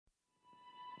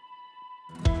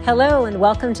Hello, and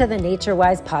welcome to the Nature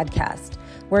Wise podcast.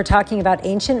 We're talking about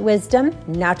ancient wisdom,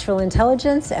 natural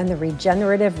intelligence, and the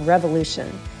regenerative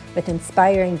revolution with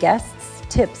inspiring guests,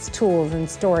 tips, tools, and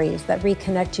stories that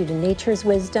reconnect you to nature's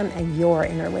wisdom and your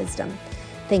inner wisdom.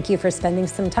 Thank you for spending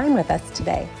some time with us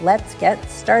today. Let's get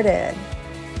started.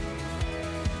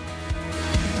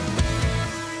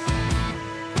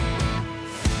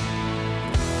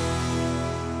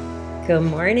 Good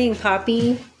morning,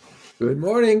 Poppy. Good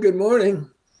morning. Good morning.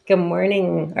 Good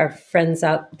morning, our friends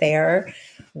out there.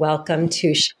 Welcome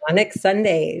to Shamanic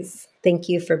Sundays. Thank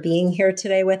you for being here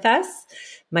today with us.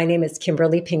 My name is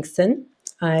Kimberly Pinkson.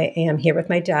 I am here with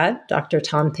my dad, Dr.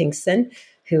 Tom Pinkson,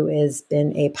 who has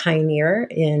been a pioneer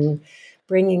in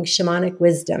bringing shamanic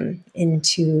wisdom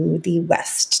into the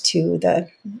West to the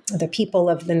people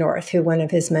of the North, who one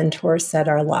of his mentors said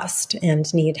are lost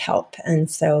and need help. And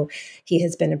so he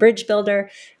has been a bridge builder,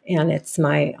 and it's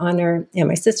my honor and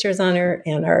my sister's honor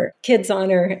and our kids'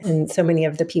 honor and so many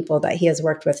of the people that he has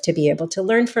worked with to be able to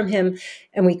learn from him.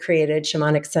 And we created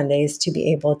Shamanic Sundays to be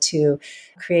able to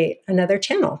create another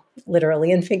channel,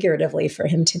 literally and figuratively, for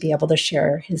him to be able to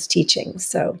share his teachings.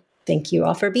 So thank you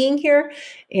all for being here,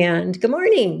 and good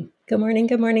morning. Good morning,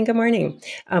 good morning, good morning.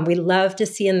 We love to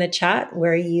see in the chat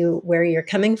where you're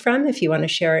coming from. If you want to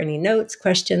share any notes,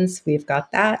 questions, we've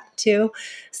got that too.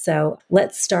 So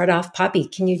let's start off. Poppy,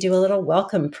 can you do a little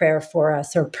welcome prayer for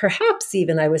us? Or perhaps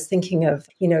even I was thinking of,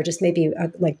 just maybe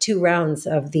like 2 rounds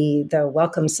of the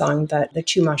welcome song, the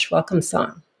Chumash welcome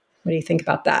song. What do you think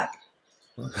about that?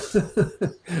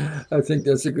 I think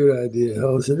that's a good idea.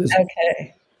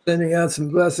 Okay. Sending out some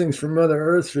blessings from Mother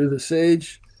Earth through the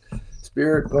sage,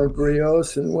 Spirit,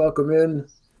 Pomprios, and welcome in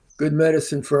good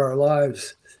medicine for our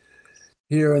lives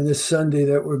here on this Sunday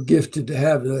that we're gifted to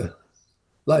have the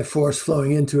life force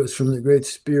flowing into us from the Great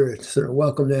Spirit. So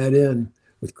welcome that in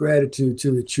with gratitude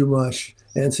to the Chumash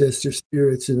ancestor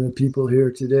spirits and the people here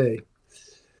today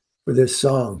for this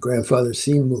song, Grandfather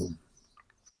Simu.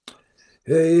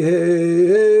 Hey, hey,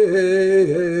 hey, hey,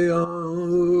 hey,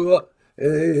 oh. Hey,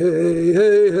 hey,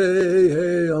 hey, hey,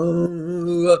 hey,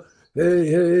 oh. Hey,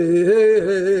 hey,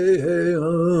 hey, hey, hey,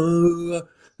 oh.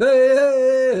 Hey, hey,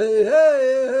 hey,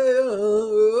 hey,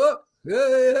 oh.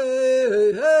 Hey,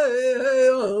 hey, hey, hey,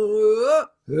 oh.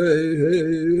 Hey, hey,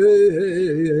 hey,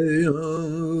 hey,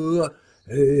 oh.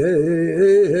 Hey, hey,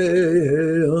 hey,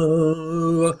 hey,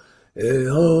 oh. Hey,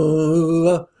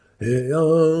 oh. Hey, oh.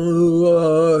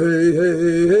 Hey, hey,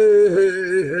 hey,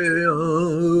 hey,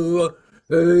 oh.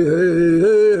 Hey, hey,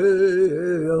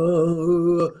 hey,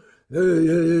 oh. Hey,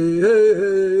 hey,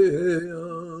 hey,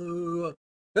 oh.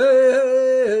 Hey,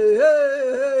 hey,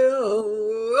 hey, oh.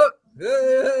 Hey,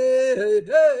 hey,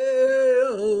 hey, oh.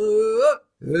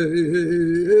 Hey,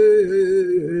 hey,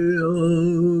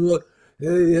 oh.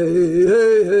 Hey,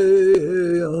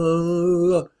 hey,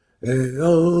 oh. Hey,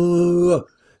 oh.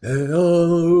 Hey, oh.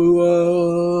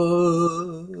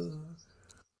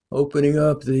 Opening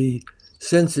up the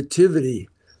sensitivity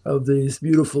of these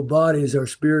beautiful bodies our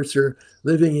spirits are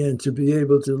living in to be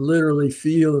able to literally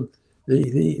feel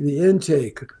the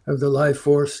intake of the life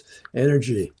force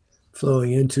energy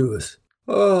flowing into us.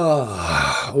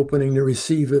 Opening to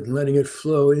receive it and letting it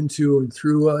flow into and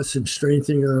through us and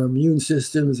strengthening our immune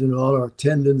systems and all our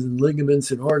tendons and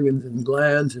ligaments and organs and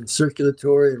glands and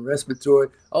circulatory and respiratory,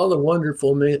 all the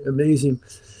wonderful, amazing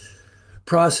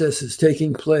processes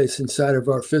taking place inside of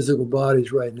our physical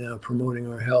bodies right now,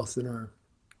 promoting our health and our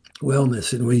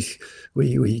wellness. And we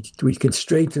can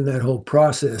strengthen that whole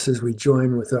process as we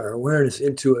join with our awareness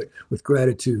into it with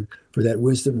gratitude for that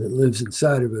wisdom that lives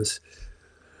inside of us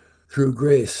through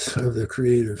grace of the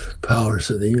creative powers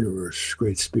of the universe,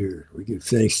 Great Spirit. We give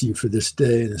thanks to you for this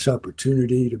day and this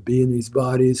opportunity to be in these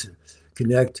bodies and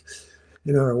connect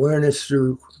in our awareness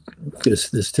through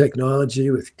this technology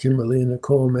with Kimberly and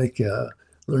Nicole,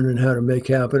 learning how to make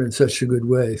happen in such a good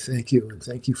way. Thank you. And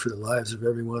thank you for the lives of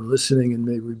everyone listening. And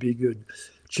may we be good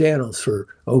channels for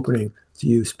opening to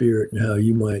you, Spirit, and how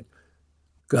you might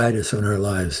guide us on our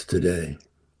lives today.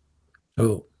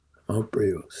 Oh,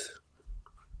 Pomprios.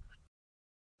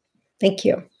 Thank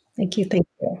you. Thank you. Thank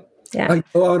you. Yeah. I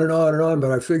go on and on and on,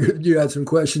 but I figured you had some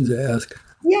questions to ask.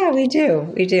 Yeah, we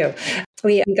do. We do.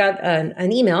 We got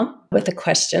an email with a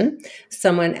question,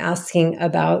 someone asking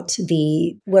about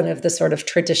one of the sort of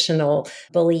traditional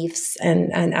beliefs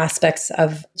and aspects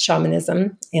of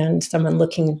shamanism, and someone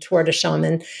looking toward a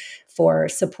shaman for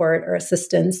support or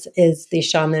assistance is the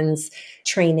shaman's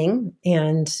training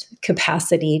and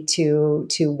capacity to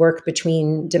work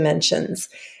between dimensions,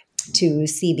 to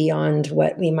see beyond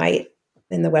what we might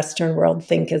in the Western world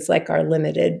think is like our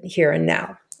limited here and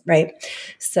now. Right.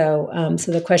 So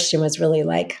the question was really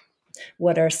like,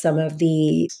 What are some of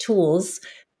the tools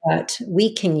that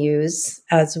we can use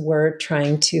as we're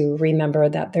trying to remember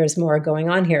that there's more going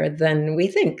on here than we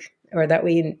think or that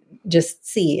we just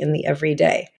see in the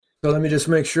everyday? So let me just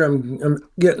make sure I'm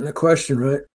getting the question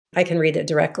right. I can read it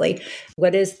directly.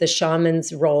 What is the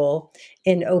shaman's role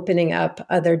in opening up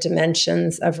other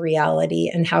dimensions of reality,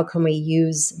 and how can we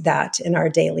use that in our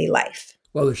daily life?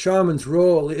 Well, the shaman's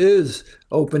role is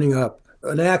opening up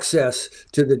an access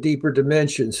to the deeper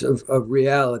dimensions of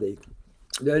reality.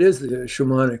 That is the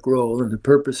shamanic role, and the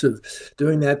purpose of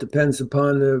doing that depends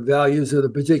upon the values of the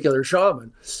particular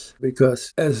shaman,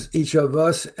 because as each of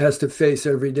us has to face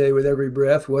every day with every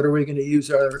breath, what are we going to use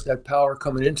that power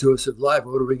coming into us of life?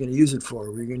 What are we going to use it for?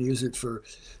 Are we going to use it for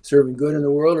serving good in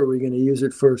the world, or are we going to use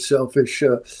it for selfish,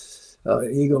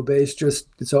 ego-based, just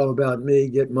it's all about me,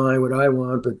 get mine, what I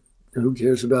want, but who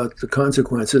cares about the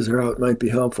consequences or how it might be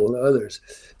helpful to others?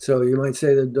 So you might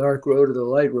say the dark road or the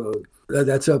light road.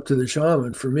 That's up to the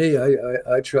shaman. For me,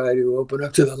 I try to open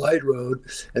up to the light road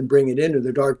and bring it into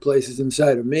the dark places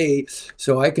inside of me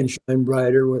so I can shine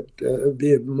brighter,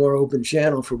 be a more open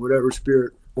channel for whatever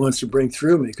spirit wants to bring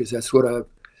through me, because that's what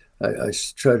I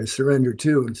try to surrender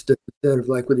to instead of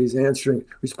like with these answering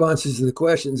responses to the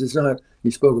questions. It's not,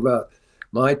 you spoke about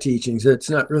my teachings. It's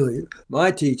not really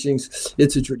my teachings.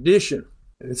 It's a tradition.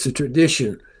 It's a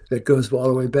tradition that goes all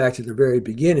the way back to the very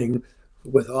beginning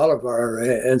with all of our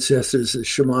ancestors as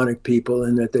shamanic people,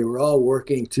 and that they were all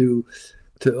working to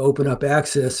open up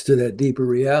access to that deeper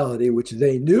reality, which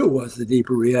they knew was the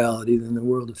deeper reality than the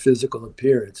world of physical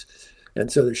appearance.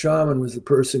 And so the shaman was the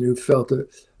person who felt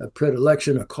a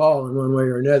predilection, a call in one way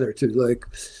or another to like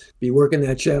be working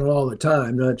that channel all the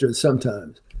time, not just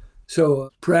sometimes.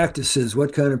 So practices,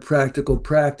 what kind of practical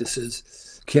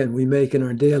practices can we make in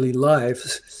our daily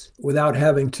lives without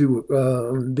having to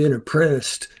been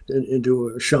apprenticed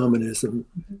into shamanism?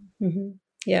 Mm-hmm.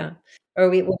 Yeah. Or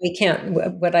we can't,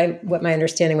 what my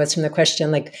understanding was from the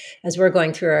question, like as we're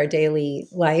going through our daily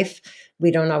life,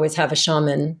 we don't always have a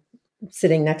shaman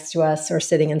sitting next to us or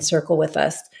sitting in circle with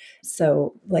us.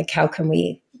 So like, how can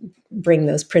we bring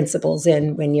those principles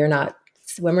in when we're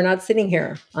not sitting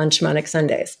here on Shamanic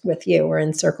Sundays with you or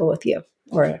in circle with you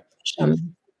or a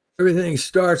shaman? Everything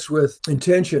starts with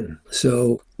intention.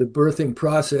 So the birthing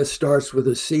process starts with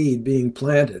a seed being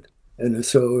planted. And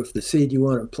so if the seed you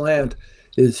want to plant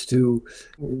is to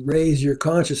raise your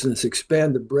consciousness,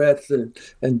 expand the breadth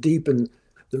and deepen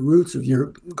the roots of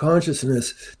your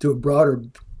consciousness to a broader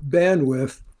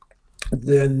bandwidth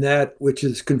than that which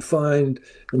is confined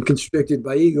and constricted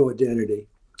by ego identity.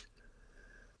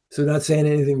 So not saying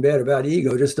anything bad about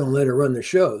ego, just don't let it run the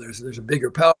show. There's a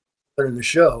bigger power in the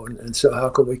show. And so how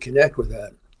can we connect with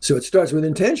that? So it starts with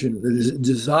intention, the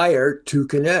desire to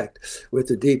connect with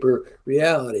the deeper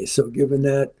reality. So given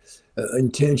that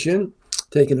intention,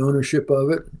 taking ownership of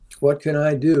it, what can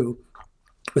I do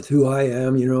with who I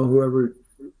am, whoever,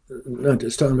 not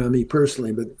just talking about me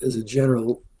personally, but as a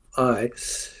general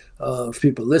of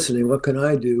people listening, what can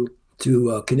I do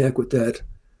to connect with that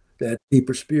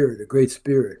deeper spirit, a great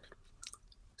spirit?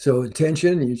 So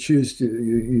intention, you choose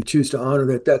to honor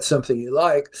that that's something you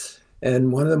like.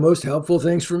 And one of the most helpful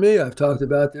things for me, I've talked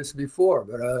about this before,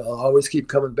 but I'll always keep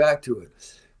coming back to it.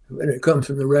 And it comes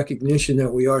from the recognition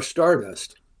that we are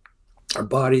stardust. Our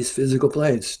body's physical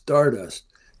plane, stardust.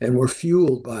 And we're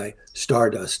fueled by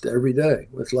stardust every day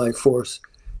with life force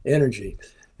energy.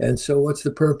 And so what's the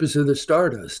purpose of the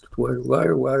stardust? Why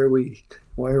are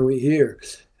we here?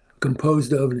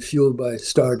 Composed of and fueled by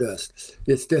stardust.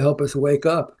 It's to help us wake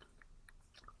up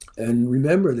and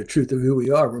remember the truth of who we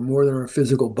are. We're more than our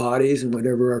physical bodies, and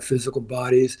whatever our physical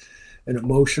bodies and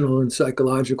emotional and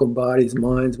psychological bodies,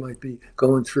 minds might be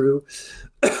going through.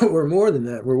 We're more than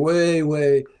that. We're way,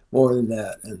 way more than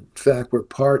that. In fact, we're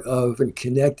part of and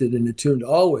connected and attuned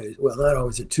always. Well, not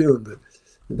always attuned,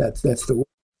 but that's the word.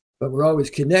 But we're always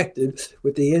connected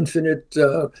with the infinite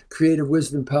creative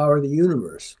wisdom power of the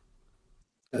universe.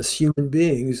 As human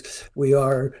beings, we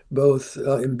are both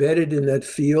embedded in that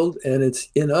field, and it's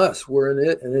in us. We're in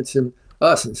it, and it's in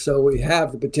us. And so we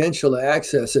have the potential to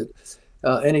access it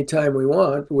anytime we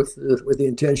want with the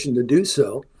intention to do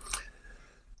so.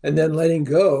 And then letting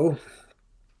go,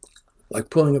 like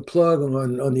pulling a plug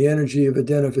on the energy of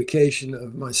identification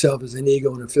of myself as an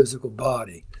ego in a physical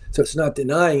body. So it's not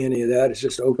denying any of that. It's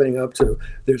just opening up to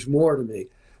there's more to me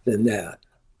than that.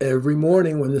 Every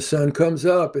morning when the sun comes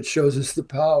up, it shows us the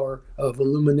power of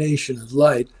illumination, of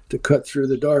light to cut through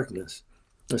the darkness.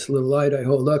 This little light I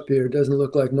hold up here doesn't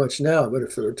look like much now, but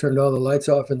if it turned all the lights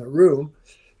off in the room,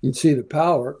 you'd see the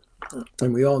power,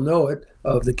 and we all know it,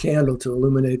 of the candle to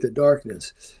illuminate the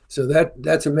darkness. So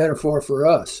that's a metaphor for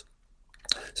us.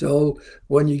 So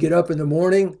when you get up in the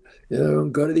morning,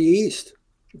 go to the east.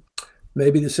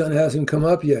 Maybe the sun hasn't come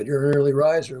up yet. You're an early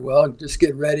riser. Well, just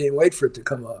get ready and wait for it to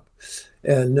come up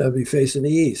and be facing the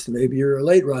east. Maybe you're a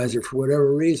late riser for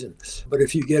whatever reason. But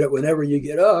if you get it whenever you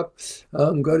get up,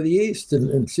 go to the east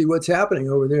and see what's happening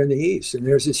over there in the east. And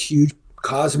there's this huge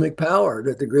cosmic power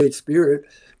that the Great Spirit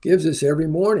gives us every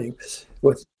morning,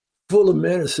 with full of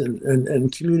medicine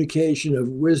and communication of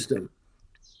wisdom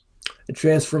and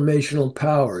transformational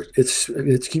power.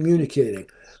 It's communicating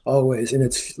always, and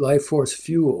it's life force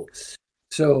fuel.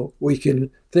 So we can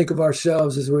think of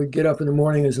ourselves as we get up in the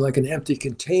morning as like an empty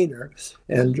container.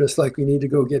 And just like we need to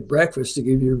go get breakfast to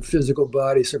give your physical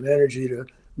body some energy to,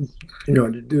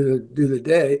 to do the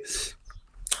day,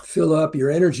 fill up your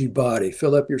energy body,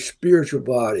 fill up your spiritual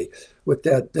body with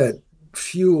that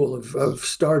fuel of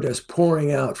stardust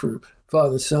pouring out from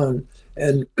Father, Son,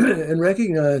 and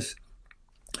recognize,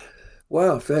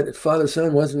 wow, if Father,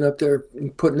 Son wasn't up there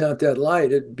putting out that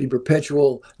light, it'd be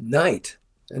perpetual night.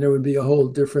 And there would be a whole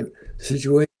different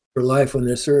situation for life on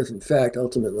this earth. In fact,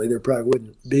 ultimately, there probably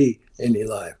wouldn't be any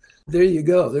life. There you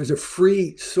go. There's a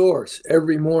free source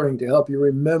every morning to help you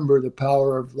remember the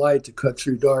power of light to cut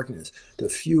through darkness, to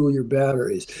fuel your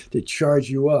batteries, to charge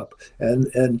you up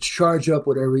and charge up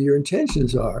whatever your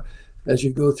intentions are as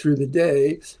you go through the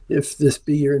day, if this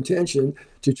be your intention,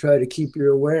 to try to keep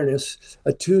your awareness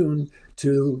attuned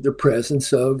to the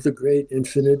presence of the great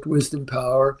infinite wisdom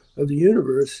power of the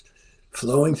universe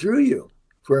flowing through you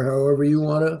for however you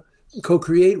want to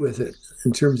co-create with it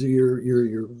in terms of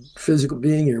your physical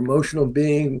being, your emotional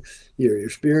being, your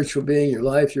spiritual being, your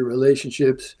life, your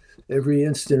relationships. Every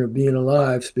instant of being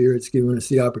alive, Spirit's given us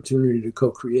the opportunity to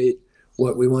co-create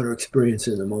what we want to experience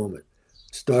in the moment.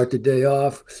 Start the day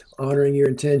off honoring your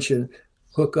intention,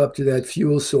 hook up to that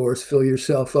fuel source, fill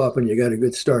yourself up, and you got a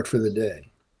good start for the day.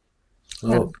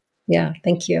 Oh. Yeah,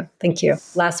 thank you. Thank you.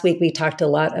 Last week, we talked a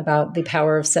lot about the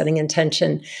power of setting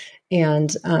intention.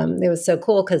 And it was so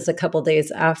cool because a couple of days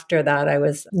after that, I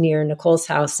was near Nicole's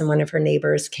house and one of her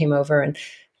neighbors came over and,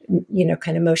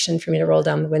 kind of motioned for me to roll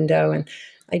down the window. And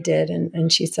I did.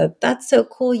 And she said, "That's so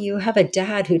cool. You have a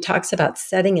dad who talks about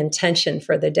setting intention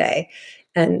for the day."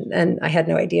 And I had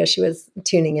no idea she was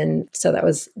tuning in. So that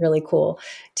was really cool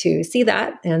to see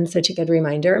that, and such a good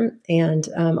reminder. And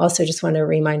also just want to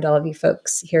remind all of you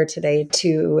folks here today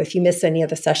to, if you miss any of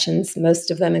the sessions,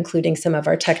 most of them, including some of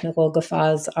our technical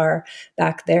guffaws, are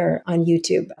back there on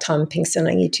YouTube, Tom Pinkston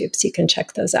on YouTube, so you can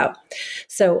check those out.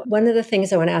 So one of the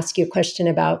things I want to ask you a question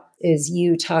about is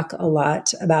you talk a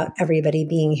lot about everybody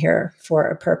being here for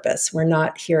a purpose. We're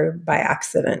not here by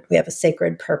accident. We have a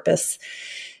sacred purpose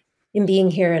in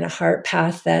being here in a heart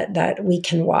path that we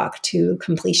can walk to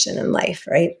completion in life,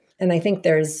 right? And I think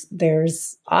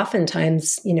there's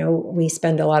oftentimes, we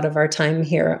spend a lot of our time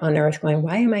here on earth going,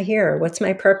 why am I here? What's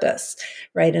my purpose?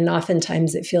 Right? And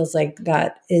oftentimes it feels like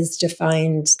that is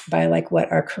defined by like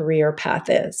what our career path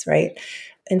is, right?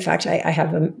 In fact, I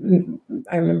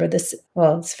remember this,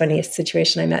 well, it's funny, a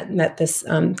situation. I met this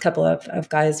couple of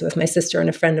guys with my sister and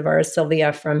a friend of ours,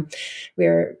 Sylvia, we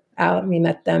were out and we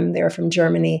met them. They were from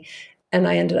Germany. And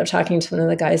I ended up talking to one of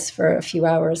the guys for a few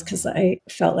hours because I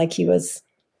felt like he was,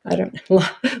 I don't know,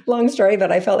 long story,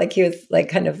 but I felt like he was like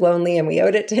kind of lonely and we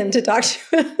owed it to him to talk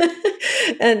to him.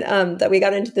 And that we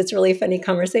got into this really funny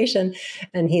conversation.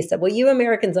 And he said, well, you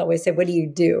Americans always say, what do you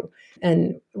do?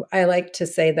 And I like to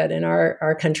say that in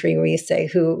our country, we say,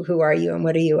 who are you and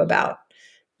what are you about?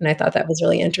 And I thought that was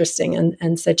really interesting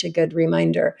and such a good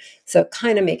reminder. So it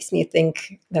kind of makes me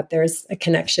think that there's a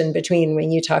connection between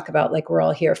when you talk about like we're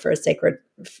all here for a sacred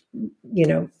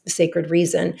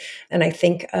reason. And I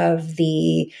think of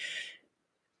the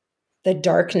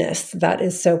darkness that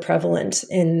is so prevalent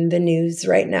in the news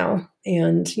right now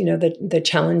and, the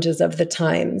challenges of the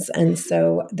times. And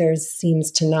so there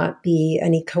seems to not be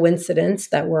any coincidence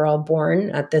that we're all born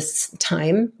at this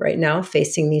time right now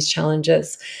facing these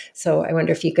challenges. So I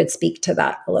wonder if you could speak to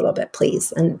that a little bit,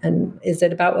 please. And is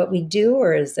it about what we do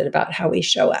or is it about how we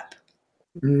show up?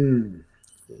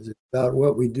 Is it about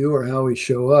what we do or how we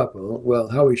show up? Well,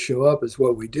 how we show up is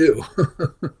what we do.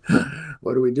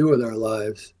 What do we do with our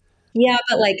lives? Yeah,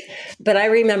 but I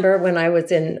remember when I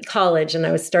was in college and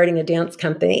I was starting a dance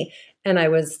company and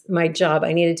my job,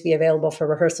 I needed to be available for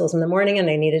rehearsals in the morning and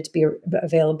I needed to be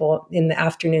available in the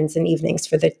afternoons and evenings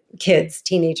for the kids,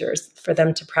 teenagers, for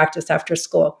them to practice after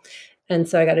school. And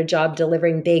so I got a job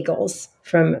delivering bagels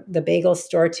from the bagel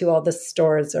store to all the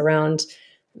stores around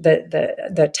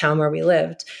the town where we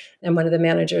lived. And one of the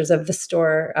managers of the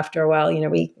store, after a while,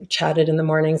 we chatted in the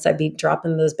mornings. I'd be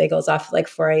dropping those bagels off at like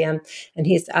 4 a.m. And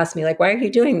he's asked me like, why are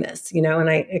you doing this? And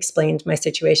I explained my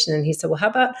situation. And he said, well, how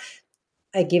about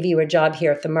I give you a job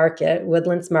here at the market,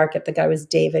 Woodlands Market. The guy was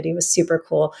David. He was super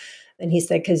cool. And he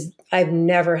said, because I've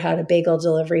never had a bagel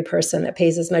delivery person that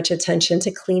pays as much attention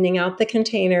to cleaning out the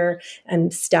container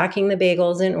and stacking the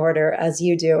bagels in order as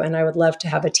you do. And I would love to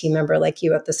have a team member like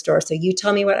you at the store. So you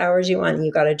tell me what hours you want and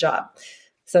you got a job.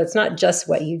 So it's not just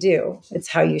what you do, it's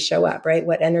how you show up, right?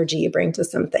 What energy you bring to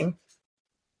something.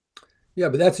 Yeah,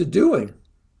 but that's a doing.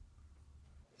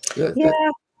 That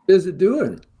is a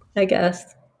doing. I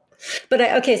guess. But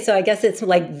so I guess it's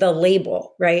like the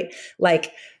label, right?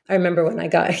 Like, I remember when I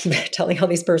got telling all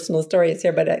these personal stories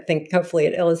here, but I think hopefully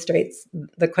it illustrates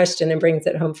the question and brings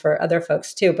it home for other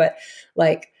folks too. But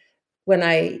like when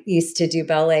I used to do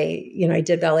ballet, I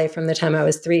did ballet from the time I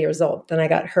was 3 years old. Then I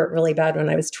got hurt really bad when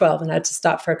I was 12 and I had to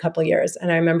stop for a couple of years.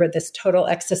 And I remember this total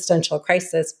existential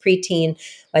crisis, preteen,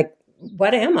 like,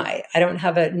 what am I? I don't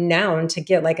have a noun to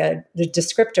get, like a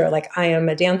descriptor, like I am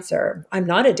a dancer. I'm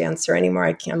not a dancer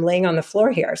anymore. I'm laying on the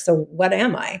floor here. So what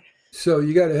am I? So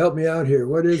you got to help me out here.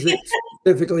 What is it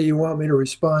specifically you want me to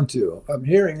respond to? I'm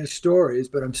hearing the stories,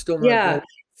 but I'm still not. Yeah.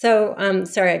 So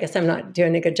sorry, I guess I'm not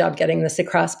doing a good job getting this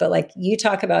across, but like you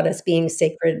talk about us being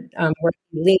sacred, we're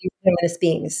leading feminist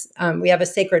beings. We have a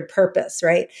sacred purpose,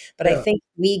 right? But yeah.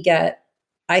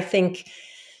 I think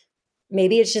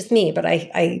maybe it's just me, but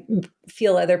I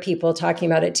feel other people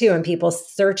talking about it too, and people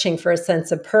searching for a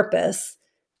sense of purpose.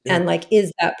 Yeah. And like,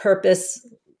 is that purpose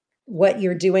what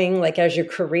you're doing like as your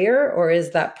career, or is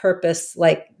that purpose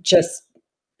like just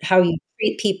how you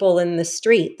treat people in the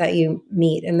street that you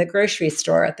meet in the grocery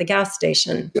store, at the gas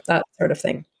station, that sort of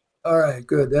thing? All right,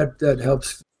 good. That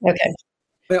helps. Okay.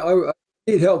 I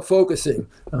need help focusing.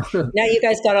 Now you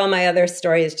guys got all my other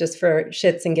stories just for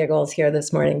shits and giggles here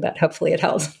this morning, but hopefully it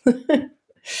helps.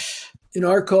 In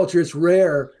our culture, it's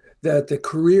rare that the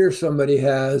career somebody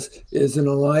has is in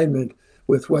alignment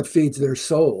with what feeds their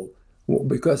soul,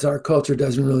 because our culture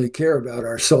doesn't really care about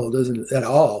our soul, doesn't at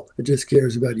all. It just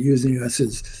cares about using us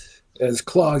as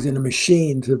clogs in a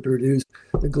machine to produce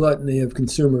the gluttony of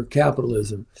consumer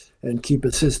capitalism and keep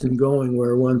a system going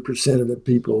where 1% of the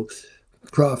people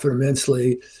profit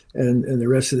immensely and the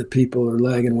rest of the people are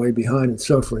lagging way behind and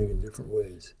suffering in different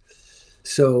ways.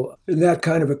 So in that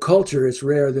kind of a culture, it's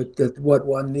rare that what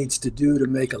one needs to do to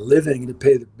make a living, to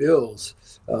pay the bills,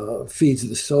 feeds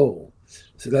the soul.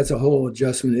 So that's a whole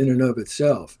adjustment in and of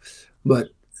itself. But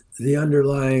the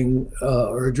underlying,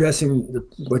 or addressing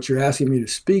what you're asking me to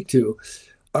speak to,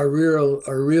 our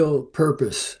real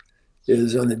purpose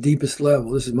is on the deepest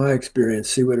level. This is my experience.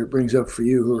 See what it brings up for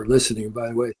you who are listening. By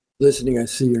the way, listening, I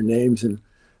see your names and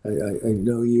I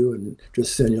know you, and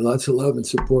just send you lots of love and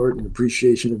support and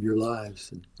appreciation of your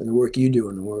lives and the work you do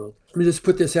in the world. Let me just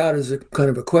put this out as a kind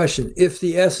of a question. If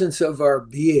the essence of our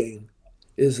being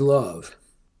is love,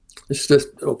 let's just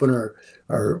open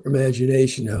our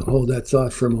imagination and hold that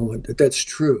thought for a moment, that's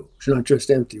true. It's not just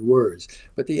empty words,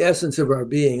 but the essence of our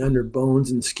being under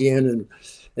bones and skin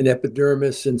and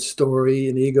epidermis and story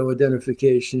and ego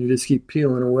identification, you just keep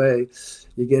peeling away.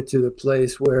 You get to the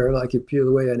place where, like you peel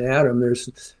away an atom,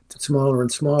 there's smaller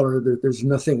and smaller, there's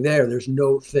nothing there. There's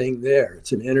no thing there.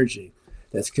 It's an energy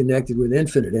that's connected with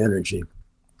infinite energy.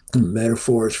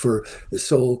 Metaphors for the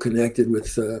soul connected with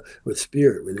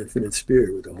spirit, with infinite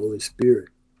spirit, with the Holy Spirit.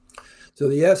 So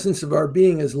the essence of our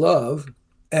being is love,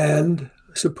 and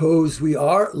suppose we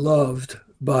are loved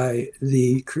by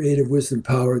the creative wisdom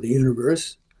power of the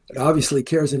universe. It obviously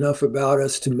cares enough about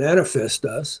us to manifest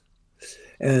us,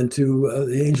 and to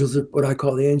the angels, what I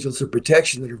call the angels of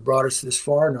protection that have brought us this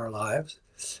far in our lives,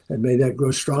 and may that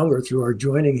grow stronger through our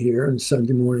joining here in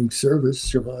Sunday morning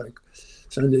service, Shamanic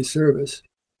Sunday service.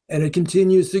 And it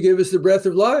continues to give us the breath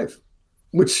of life,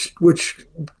 which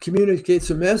communicates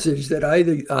a message that I,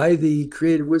 the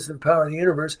creative wisdom power of the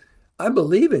universe, I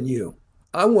believe in you.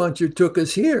 I want you took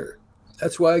us here.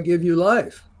 That's why I give you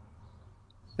life.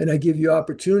 And I give you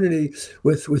opportunity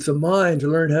with the mind to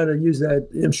learn how to use that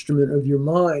instrument of your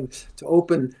mind to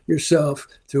open yourself,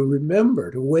 to remember,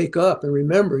 to wake up and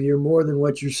remember you're more than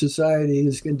what your society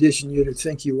has conditioned you to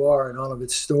think you are, and all of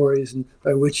its stories, and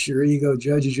by which your ego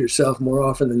judges yourself more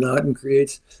often than not and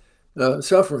creates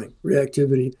suffering,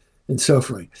 reactivity and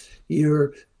suffering.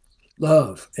 You're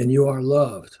love and you are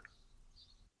loved.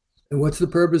 And what's the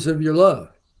purpose of your love?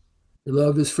 Your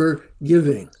love is for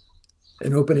giving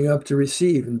and opening up to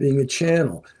receive and being a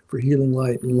channel for healing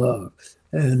light and love.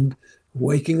 And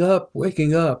waking up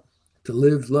to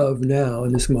live love now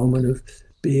in this moment of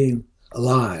being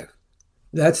alive.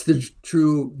 That's the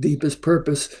true deepest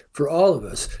purpose for all of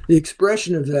us. The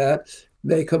expression of that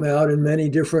may come out in many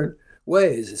different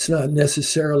ways. It's not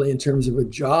necessarily in terms of a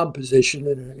job position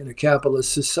in a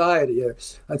capitalist society.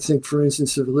 I think, for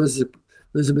instance, of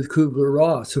Elizabeth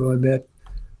Kubler-Ross, who I met,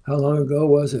 how long ago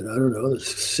was it? I don't know, the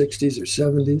 60s or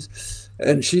 70s.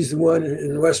 And she's the one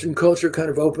in Western culture kind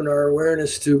of opened our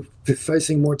awareness to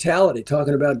facing mortality,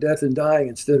 talking about death and dying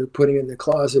instead of putting it in the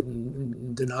closet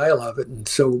and denial of it. And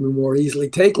so we more easily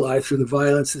take life through the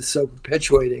violence that's so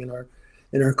perpetuating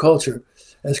in our culture,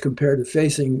 as compared to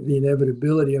facing the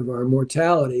inevitability of our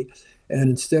mortality. And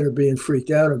instead of being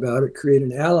freaked out about it, create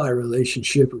an ally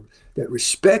relationship that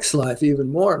respects life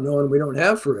even more, knowing we don't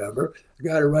have forever. I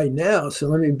got it right now, so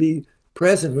let me be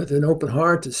present with an open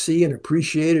heart to see and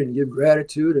appreciate it and give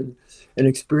gratitude and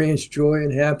experience joy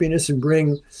and happiness, and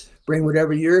bring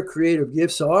whatever your creative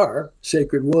gifts are,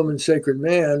 sacred woman, sacred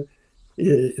man,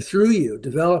 through you,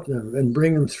 develop them and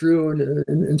bring them through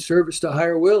in service to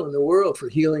higher will in the world for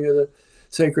healing of the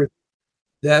sacred.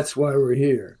 That's why we're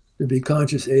here, to be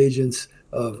conscious agents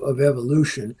of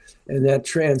evolution, and that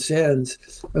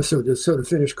transcends. So to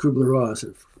finish Kubler-Ross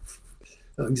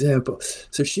example,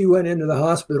 so she went into the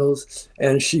hospitals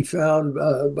and she found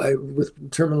with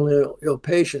terminally ill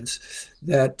patients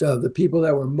that the people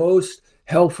that were most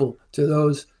helpful to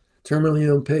those terminally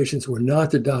ill patients were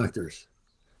not the doctors,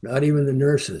 not even the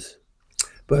nurses,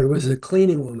 but it was a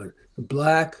cleaning woman, a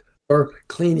black or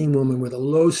cleaning woman with a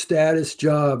low status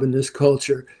job in this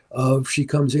culture. Of she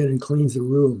comes in and cleans the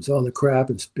rooms, all the crap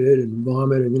and spit and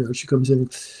vomit, and she comes in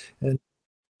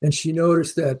and she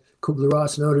noticed that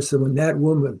Kubler-Ross noticed that when that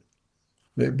woman,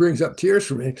 it brings up tears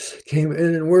for me, came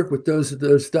in and worked with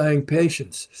those dying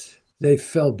patients, they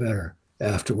felt better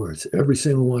afterwards. Every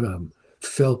single one of them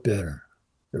felt better.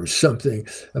 There was something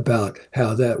about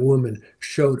how that woman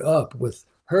showed up with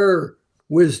her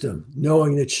wisdom,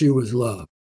 knowing that she was loved,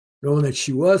 knowing that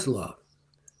she was loved,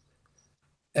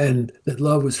 and that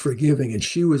love was forgiving, and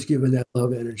she was giving that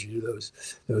love energy to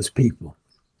those people,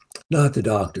 not the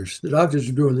doctors. The doctors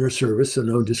were doing their service, so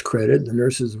no discredit. The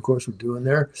nurses, of course, were doing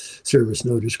their service,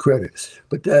 no discredit.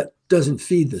 But that doesn't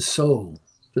feed the soul.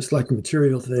 Just like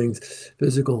material things,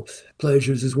 physical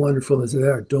pleasures, as wonderful as they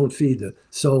are, don't feed the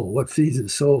soul. What feeds the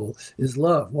soul is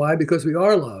love. Why? Because we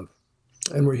are love.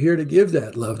 And we're here to give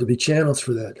that love, to be channels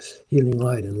for that healing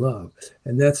light and love.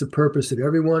 And that's the purpose that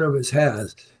every one of us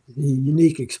has. The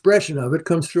unique expression of it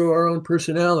comes through our own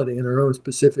personality and our own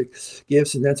specific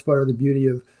gifts, and that's part of the beauty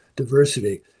of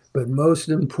diversity. But most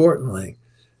importantly,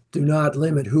 do not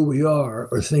limit who we are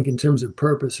or think in terms of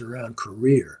purpose around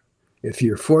career. If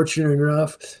you're fortunate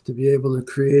enough to be able to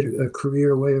create a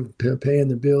career way of paying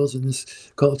the bills in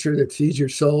this culture that feeds your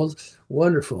souls,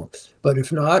 wonderful. But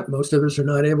if not, most of us are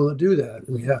not able to do that.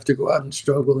 We have to go out and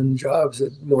struggle in jobs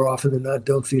that more often than not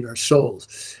don't feed our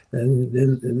souls. And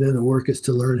then the work is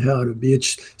to learn how to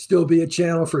still be a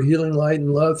channel for healing light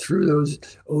and love through those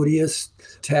odious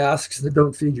tasks that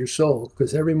don't feed your soul.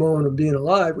 Because every moment of being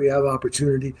alive, we have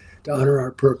opportunity to honor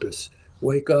our purpose.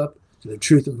 Wake up to the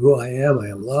truth of who I am. I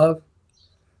am love.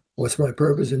 What's my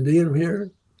purpose in being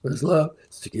here? What is love?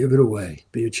 It's to give it away.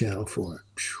 Be a channel for it.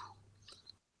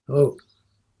 Oh.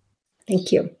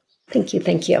 Thank you. Thank you.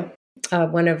 Thank you.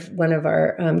 One of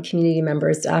our community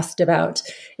members asked about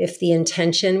if the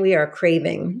intention we are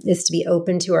craving is to be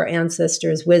open to our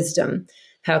ancestors' wisdom.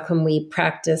 How can we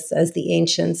practice as the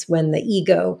ancients when the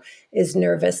ego is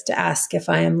nervous to ask if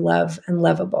I am love and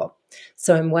lovable?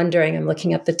 So I'm wondering, I'm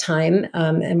looking at the time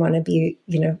and want to be,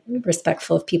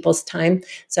 respectful of people's time.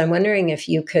 So I'm wondering if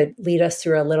you could lead us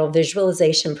through a little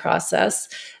visualization process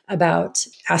about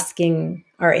asking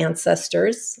our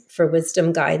ancestors for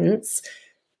wisdom guidance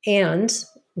and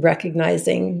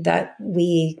recognizing that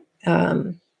we,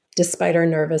 despite our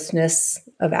nervousness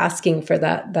of asking for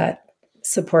that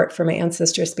support from my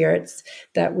ancestor spirits,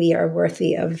 that we are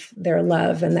worthy of their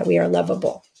love and that we are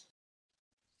lovable.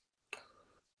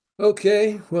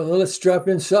 Okay, well, let's drop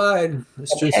inside.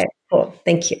 Cool.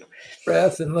 Thank you.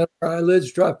 Breath and let our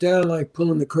eyelids drop down like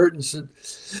pulling the curtains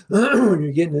when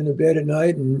you're getting into bed at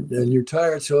night and you're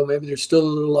tired. So maybe there's still a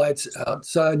little lights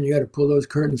outside and you got to pull those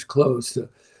curtains closed to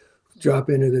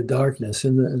drop into the darkness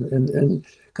and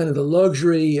kind of the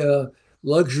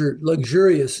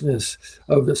luxuriousness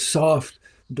of the soft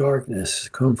darkness,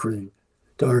 comforting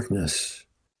darkness.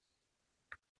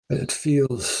 It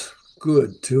feels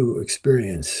good to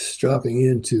experience, dropping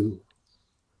into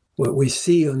what we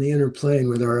see on the inner plane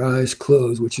with our eyes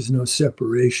closed, which is no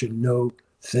separation, no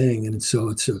thing. And so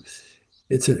it's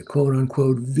a quote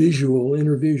unquote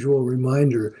inner visual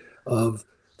reminder of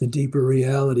the deeper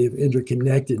reality of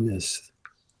interconnectedness,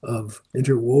 of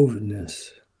interwovenness.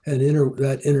 And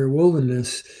that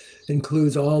interwovenness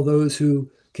includes all those who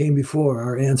came before,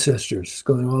 our ancestors,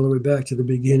 going all the way back to the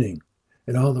beginning,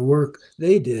 and all the work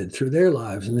they did through their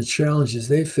lives and the challenges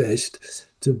they faced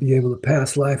to be able to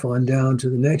pass life on down to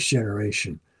the next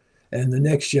generation and the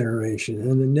next generation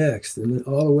and the next, and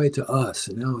all the way to us.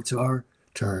 And now it's our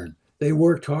turn. They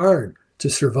worked hard to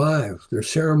survive their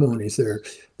ceremonies, their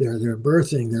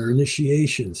birthing, their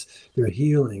initiations, their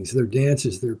healings, their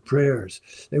dances, their prayers.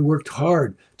 They worked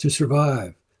hard to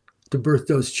survive, to birth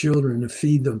those children, to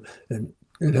feed them and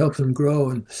help them grow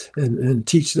and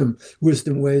teach them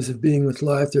wisdom ways of being with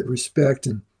life that respect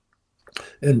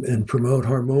and promote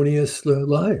harmonious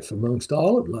life amongst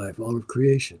all of life, all of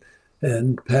creation,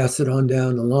 and pass it on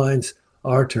down the lines,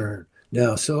 our turn.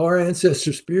 Now, so our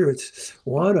ancestor spirits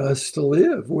want us to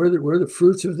live. We're the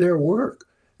fruits of their work,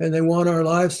 and they want our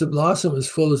lives to blossom as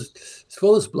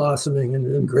fullest blossoming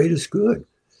and greatest good.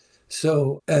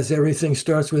 So as everything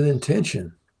starts with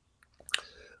intention,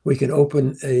 we can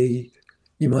open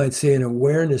you might say, an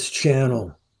awareness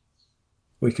channel.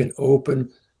 We can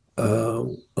open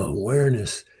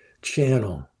awareness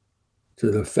channel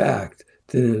to the fact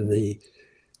that in the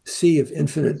sea of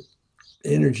infinite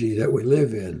energy that we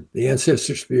live in, the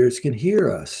ancestor spirits can hear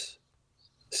us,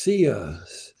 see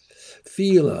us,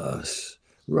 feel us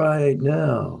right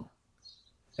now.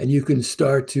 And you can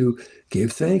start to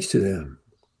give thanks to them,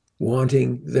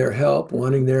 wanting their help,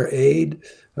 wanting their aid.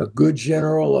 A good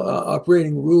general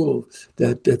operating rule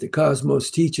that the cosmos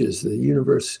teaches, the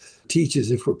universe teaches,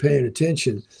 if we're paying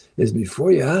attention, is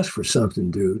before you ask for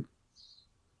something, dude,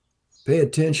 pay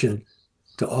attention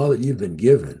to all that you've been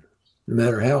given. No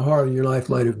matter how hard your life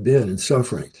might have been and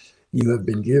suffering, you have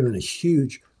been given a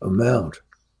huge amount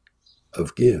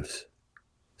of gifts.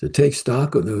 So take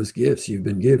stock of those gifts you've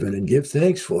been given and give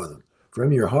thanks for them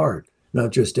from your heart,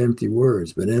 not just empty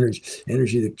words, but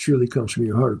energy that truly comes from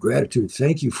your heart of gratitude.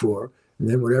 Thank you for, and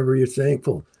then whatever you're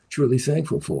truly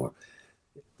thankful for.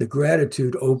 The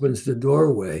gratitude opens the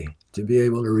doorway to be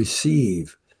able to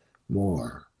receive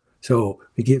more. So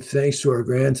we give thanks to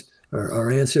our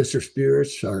ancestor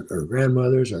spirits, our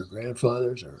grandmothers, our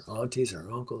grandfathers, our aunties, our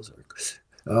uncles,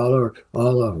 all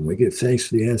of them. We give thanks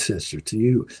to the ancestor, to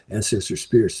you, ancestor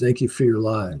spirits. Thank you for your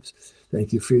lives.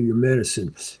 Thank you for your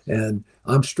medicine. And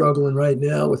I'm struggling right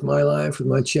now with my life, with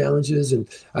my challenges, and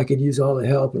I could use all the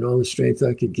help and all the strength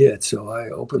I could get. So I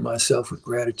open myself with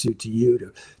gratitude to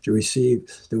you to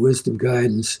receive the wisdom,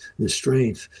 guidance, the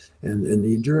strength, and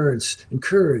the endurance and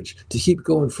courage to keep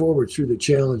going forward through the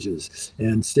challenges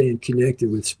and staying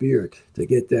connected with spirit to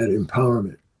get that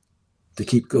empowerment to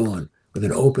keep going with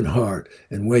an open heart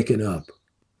and waking up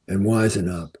and wising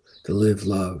up to live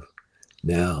love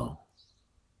now.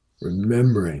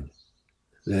 Remembering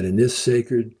that in this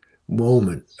sacred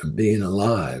moment of being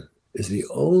alive is the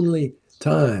only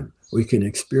time we can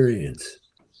experience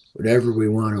whatever we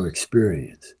want to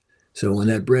experience. So when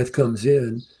that breath comes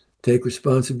in, take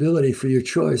responsibility for your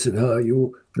choice of how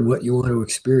you and what you want to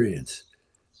experience.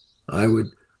 I would,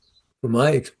 for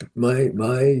my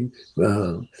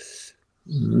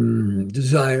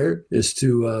desire is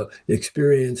to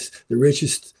experience the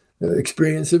richest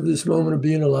experience of this moment of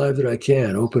being alive that I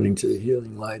can, opening to the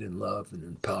healing light and love and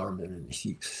empowerment and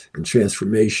heat and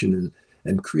transformation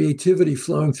and creativity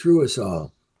flowing through us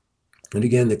all. And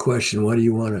again, the question, what do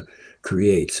you want to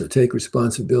create? So take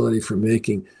responsibility for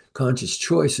making conscious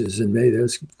choices, and may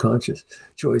those conscious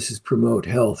choices promote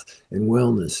health and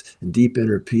wellness and deep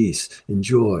inner peace and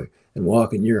joy, and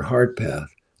walk in your heart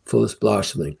path, fullest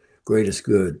blossoming, greatest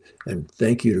good. And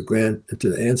thank you to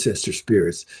the ancestor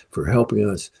spirits for helping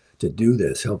us to do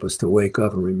this, help us to wake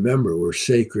up and remember we're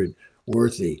sacred,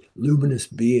 worthy, luminous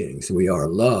beings. We are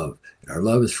love, and our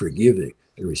love is forgiving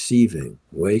and receiving.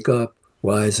 Wake up,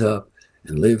 wise up,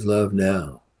 and live love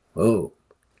now. Oh,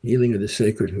 healing of the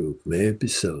sacred hoop. May it be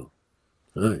so.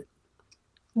 All right.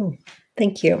 Oh,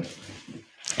 thank you.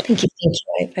 Thank you.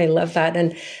 I love that.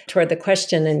 And toward the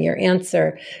question and your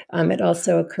answer, it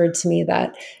also occurred to me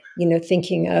that,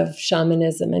 thinking of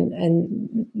shamanism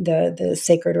and the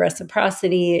sacred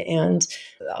reciprocity and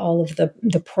all of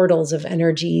the portals of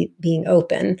energy being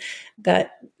open,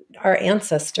 that our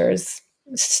ancestors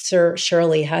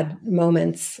surely had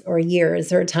moments or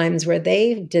years or times where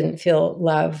they didn't feel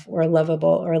love or lovable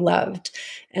or loved.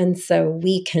 And so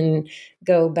we can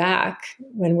go back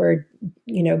when we're,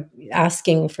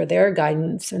 asking for their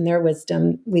guidance and their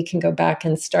wisdom. We can go back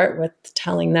and start with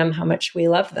telling them how much we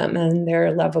love them and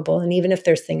they're lovable. And even if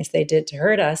there's things they did to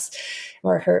hurt us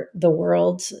or hurt the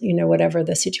world, whatever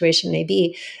the situation may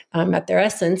be, at their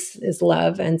essence is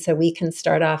love. And so we can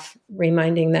start off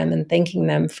reminding them and thanking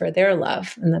them for their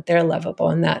love and that they're lovable.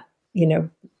 And that,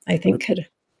 I think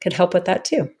could help with that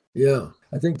too. Yeah,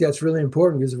 I think that's really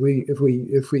important, because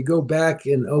if we go back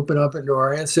and open up into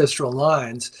our ancestral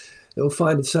lines, they'll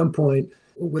find at some point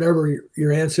whatever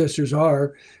your ancestors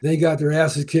are, they got their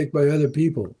asses kicked by other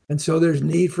people. And so there's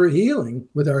need for healing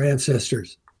with our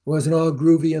ancestors. It wasn't all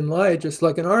groovy and light, just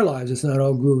like in our lives. It's not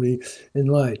all groovy and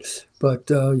light. But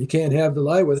you can't have the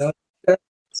light without that.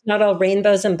 It's not all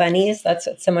rainbows and bunnies. That's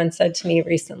what someone said to me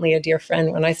recently, a dear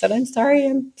friend, when I said, I'm sorry,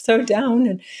 I'm so down.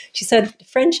 And she said,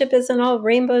 friendship isn't all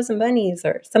rainbows and bunnies,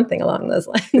 or something along those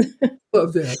lines.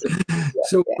 Love that.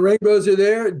 So when rainbows are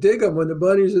there, dig them. When the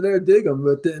bunnies are there, dig them.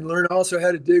 But then learn also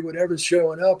how to dig whatever's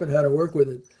showing up and how to work with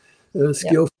it.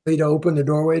 Skillfully to open the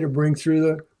doorway to bring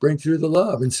through the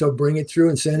love. And so bring it through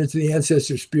and send it to the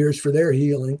ancestor spirits for their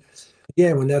healing.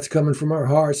 Again, when that's coming from our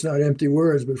hearts, not empty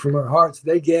words, but from our hearts,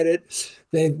 they get it.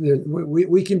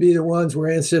 We can be the ones where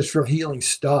ancestral healing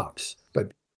stops.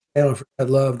 But for that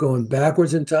love going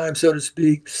backwards in time, so to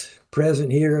speak,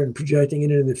 present here and projecting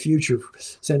it into the future,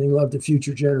 sending love to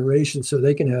future generations so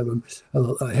they can have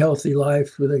a healthy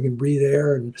life where they can breathe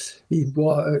air and eat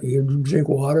water, drink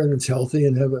water and it's healthy,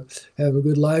 and have a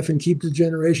good life and keep the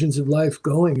generations of life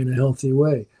going in a healthy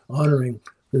way, honoring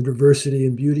the diversity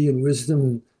and beauty and wisdom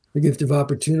and the gift of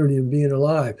opportunity and being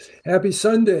alive. Happy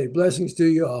Sunday. Blessings to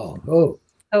you all.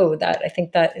 I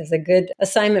think that is a good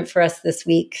assignment for us this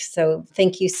week. So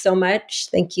thank you so much.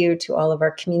 Thank you to all of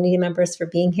our community members for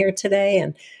being here today.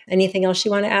 And anything else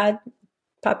you want to add,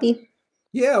 Poppy?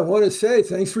 Yeah, I want to say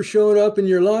thanks for showing up in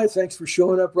your life. Thanks for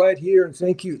showing up right here. And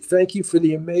thank you for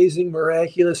the amazing,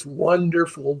 miraculous,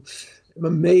 wonderful,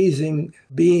 amazing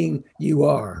being you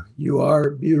are. You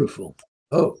are beautiful.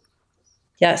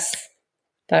 Yes.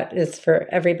 That is for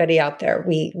everybody out there.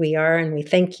 We are, and we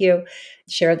thank you.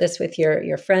 Share this with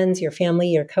your friends, your family,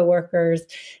 your coworkers,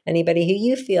 anybody who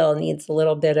you feel needs a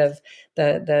little bit of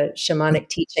the shamanic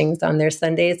teachings on their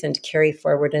Sundays and to carry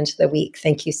forward into the week.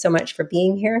 Thank you so much for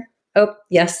being here. Oh,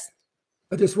 yes.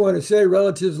 I just want to say,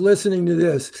 relatives listening to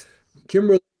this,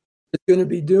 Kimberly is going to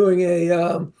be doing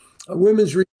a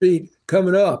women's retreat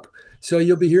coming up. So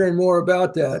you'll be hearing more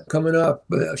about that coming up.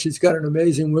 But she's got an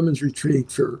amazing women's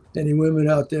retreat for any women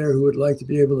out there who would like to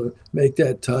be able to make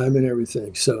that time and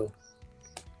everything. So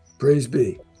praise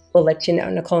be. We'll let you know.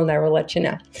 Nicole and I will let you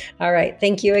know. All right.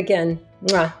 Thank you again.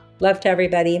 Mwah. Love to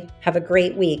everybody. Have a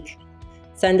great week.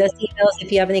 Send us emails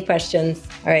if you have any questions.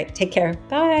 All right. Take care.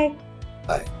 Bye.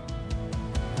 Bye.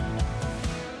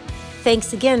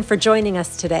 Thanks again for joining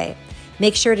us today.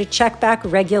 Make sure to check back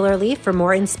regularly for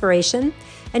more inspiration.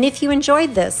 And if you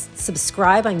enjoyed this,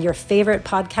 subscribe on your favorite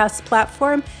podcast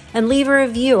platform and leave a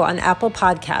review on Apple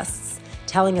Podcasts,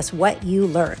 telling us what you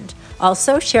learned.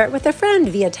 Also, share it with a friend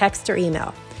via text or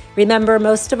email. Remember,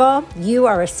 most of all, you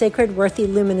are a sacred, worthy,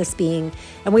 luminous being,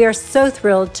 and we are so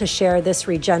thrilled to share this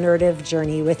regenerative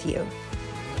journey with you.